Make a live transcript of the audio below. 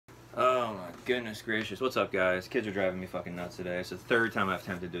goodness gracious. What's up, guys? Kids are driving me fucking nuts today. It's the third time I've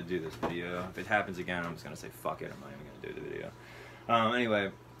attempted to do this video. If it happens again, I'm just going to say fuck it. I'm not even going to do the video.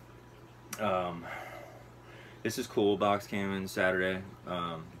 Anyway, this is cool. Box came in Saturday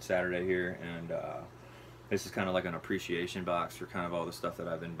here, and this is kind of like an appreciation box for kind of all the stuff that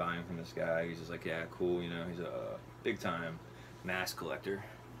I've been buying from this guy. He's just like, yeah, cool, you know, he's a big-time mask collector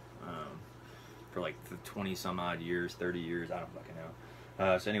for like 20 some odd years, 30 years, I don't fucking know.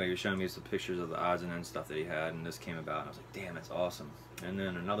 So anyway, he was showing me some pictures of the odds and ends stuff that he had, and this came about, and I was like, damn, that's awesome. And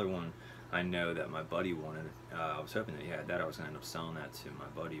then another one I know that my buddy wanted. I was hoping that he had that. I was going to end up selling that to my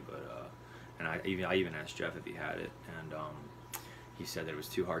buddy, but and I even asked Jeff if he had it, and he said that it was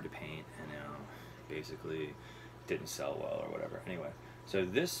too hard to paint, and basically didn't sell well or whatever. Anyway, so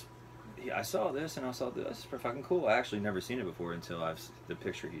this, I saw this, and I thought, this is pretty fucking cool. I actually never seen it before until the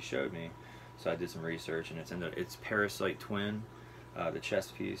picture he showed me. So I did some research, and it's Parasite Twin. The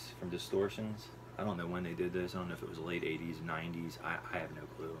chest piece from Distortions. I don't know when they did this. I don't know if it was late 80s, 90s. I have no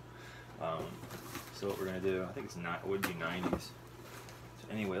clue. So what we're gonna do, I think it would be 90s. So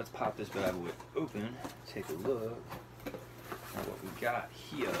anyway, let's pop this bad boy open. Take a look at what we got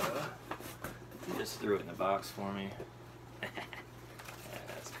here. He just threw it in the box for me. Yeah,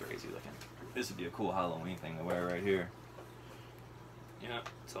 that's crazy looking. This would be a cool Halloween thing to wear right here. Yep,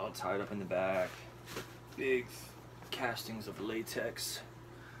 it's all tied up in the back. Big castings of latex.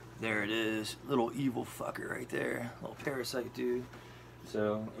 There it is, little evil fucker right there, little parasite dude.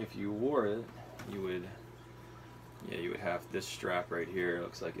 So if you wore it, you would have this strap right here. It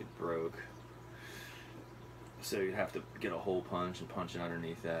looks like it broke, so you'd have to get a hole punch and punch it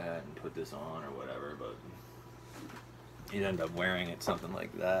underneath that and put this on or whatever, but you'd end up wearing it something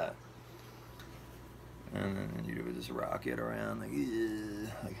like that, and then you would just rock it around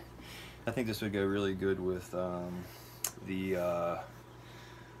like, I think this would go really good with the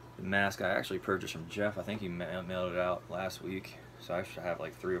mask I actually purchased from Jeff. I think he mailed it out last week, so I should have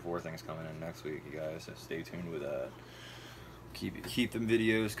like 3 or 4 things coming in next week, you guys, so stay tuned with that. Keep them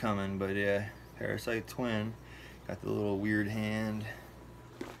videos coming. But yeah, Parasite Twin, got the little weird hand,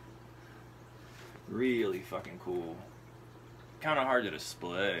 really fucking cool. Kind of hard to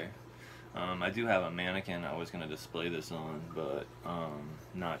display. I do have a mannequin I was going to display this on, but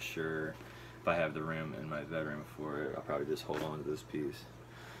not sure if I have the room in my bedroom for it. I'll probably just hold on to this piece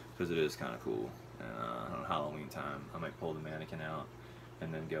because it is kind of cool. And on Halloween time, I might pull the mannequin out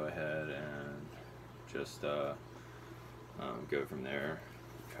and then go ahead and just go from there.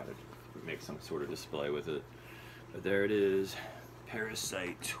 Try to make some sort of display with it. But there it is,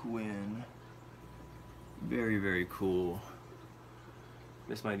 Parasite Twin. Very, very cool.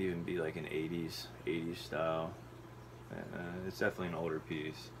 This might even be like an 80s style. It's definitely an older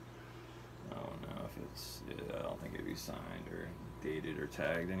piece. I don't know if it's, I don't think it'd be signed or dated or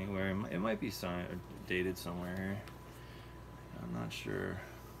tagged anywhere. It might be signed or dated somewhere here. I'm not sure.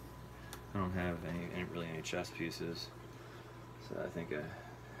 I don't have really any chest pieces. So I think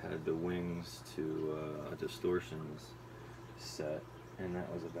I had the wings to a Distortions set, and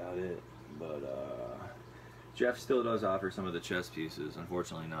that was about it. But Jeff still does offer some of the chest pieces.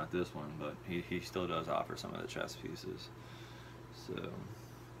 Unfortunately not this one, but he still does offer some of the chest pieces. So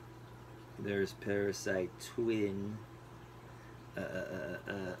there's Parasite Twin.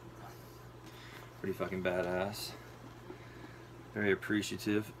 Pretty fucking badass. Very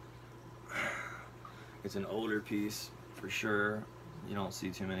appreciative. It's an older piece for sure. You don't see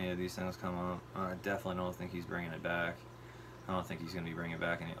too many of these things come up. I definitely don't think he's bringing it back. I don't think he's going to be bringing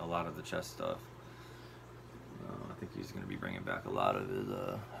back a lot of the chest stuff. I think he's going to be bringing back a lot of his,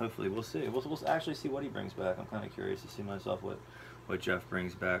 hopefully, we'll see. We'll actually see what he brings back. I'm kind of curious to see myself what Jeff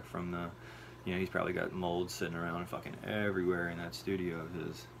brings back from the, you know, he's probably got molds sitting around fucking everywhere in that studio of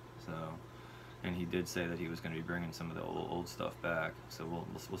his. So, and he did say that he was going to be bringing some of the old stuff back. So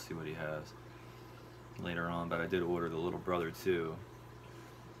we'll see what he has later on. But I did order the little brother too.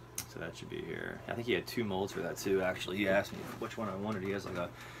 So that should be here. I think he had 2 molds for that too, actually. He asked me which one I wanted. He has like a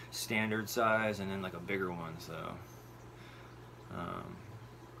standard size and then like a bigger one, so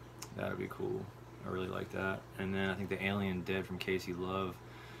that would be cool. I really like that. And then I think the Alien Dead from Casey Love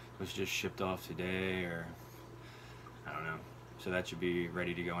was just shipped off today, or I don't know. So that should be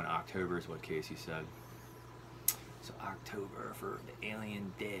ready to go in October is what Casey said. So October for the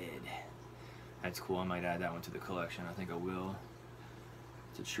Alien Dead. That's cool. I might add that one to the collection. I think I will.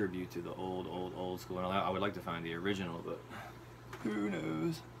 It's a tribute to the old school. I would like to find the original, but who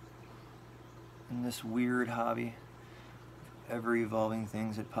knows? In this weird hobby, ever evolving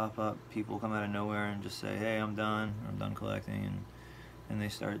things that pop up, people come out of nowhere and just say, hey, I'm done collecting, and they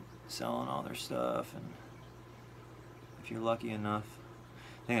start selling all their stuff. And if you're lucky enough,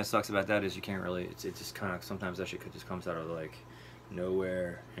 thing that sucks about that is you can't really, it just kind of, sometimes that shit just comes out of like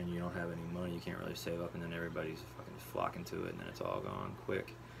nowhere, and you don't have any money, you can't really save up, and then everybody's fucking flocking to it, and then it's all gone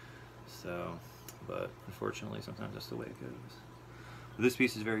quick. So, but unfortunately sometimes that's the way it goes. But this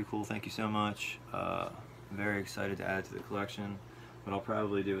piece is very cool, thank you so much. Very excited to add to the collection. What I'll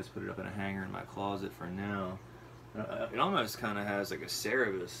probably do is put it up in a hanger in my closet for now. It almost kind of has like a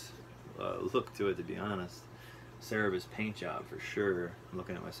Cerebus look to it, to be honest. Cerebus paint job for sure. I'm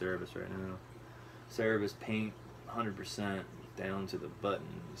looking at my Cerebus right now. Cerebus paint, 100% down to the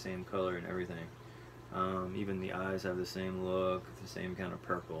button, same color and everything. Even the eyes have the same look, the same kind of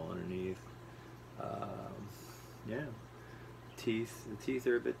purple underneath. Yeah, teeth. The teeth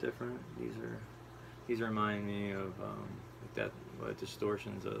are a bit different. These remind me of like that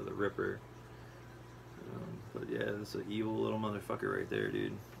distortions of the Ripper. But yeah, that's an evil little motherfucker right there,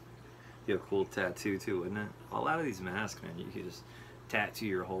 dude. You have a cool tattoo too, wouldn't it? A lot of these masks, man, you could just tattoo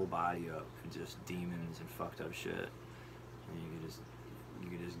your whole body up and just demons and fucked up shit, and you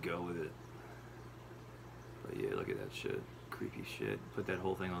could just go with it. But yeah, look at that shit, creepy shit. Put that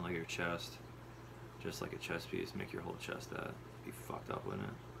whole thing on like your chest, just like a chest piece. Make your whole chest that. Be fucked up, wouldn't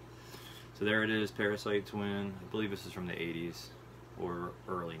it? So there it is, Parasite Twin. I believe this is from the 80s or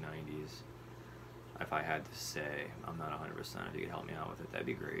early 90s. If I had to say, I'm not 100%. If you could help me out with it, that'd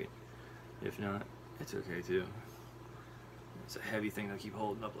be great. If not, it's okay too. It's a heavy thing to keep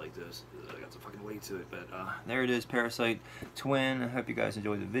holding up like this. I got some fucking weight to it, but there it is, Parasite Twin. I hope you guys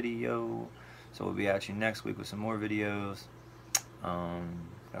enjoyed the video. So we'll be at you next week with some more videos.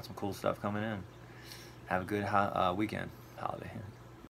 Got some cool stuff coming in. Have a good weekend, holiday.